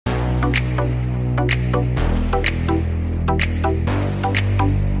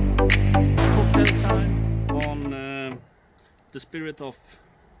the spirit of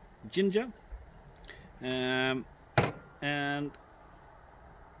ginger, and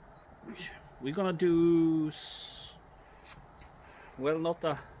we're gonna do well, not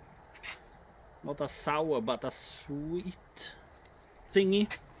a sour but a sweet thingy,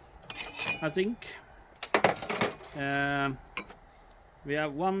 I think. We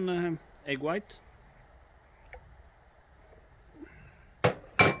have one egg white.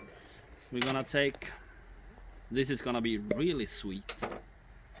 We're gonna take, this is gonna be really sweet.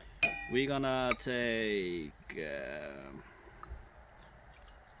 We're gonna take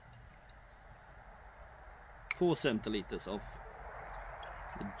 4 centiliters of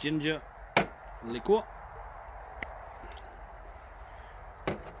the ginger liqueur.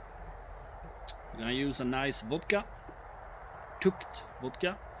 We're gonna use a nice vodka, Tukt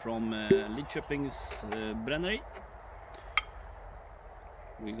vodka from Lidköping's Bränneri.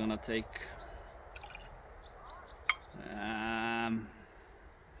 We're gonna take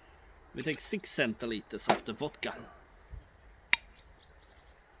we take 6 centiliters of the vodka,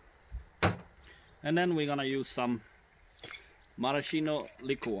 and then we're gonna use some maraschino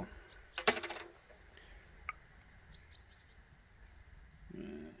liqueur,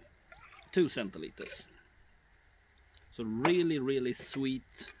 2 centiliters. So really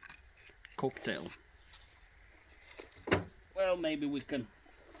sweet cocktail. Well, maybe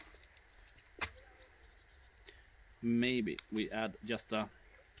we add just a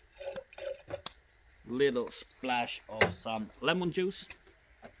little splash of some lemon juice.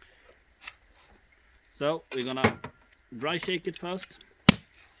 So we're gonna dry shake it first.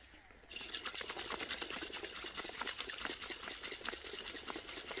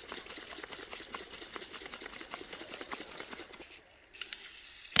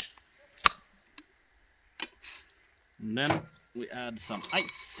 And then we add some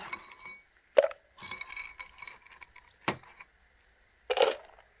ice.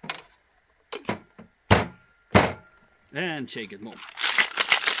 And shake it more.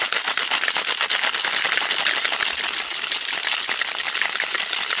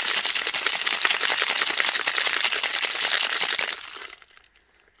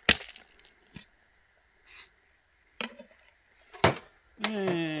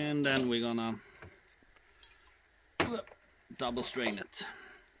 And then we're gonna double strain it.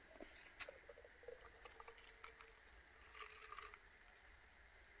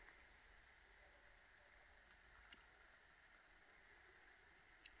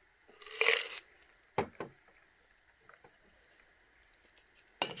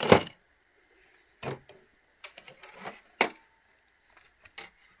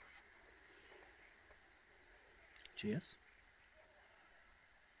 Cheers.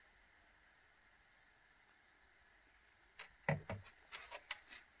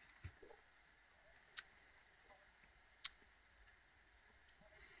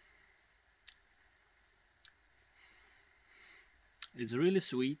 It's really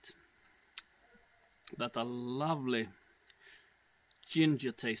sweet, but a lovely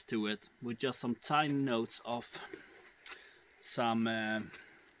ginger taste to it, with just some tiny notes of some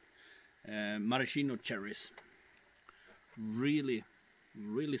maraschino cherries. Really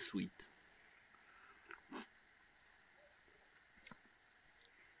sweet.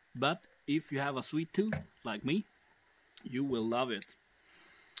 But if you have a sweet tooth like me, you will love it.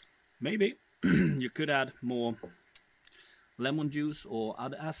 Maybe you could add more lemon juice or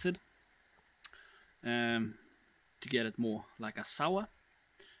other acid to get it more like a sour,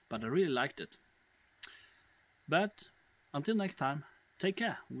 but I really liked it. But until next time, take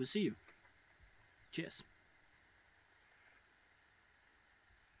care. We'll see you. Cheers.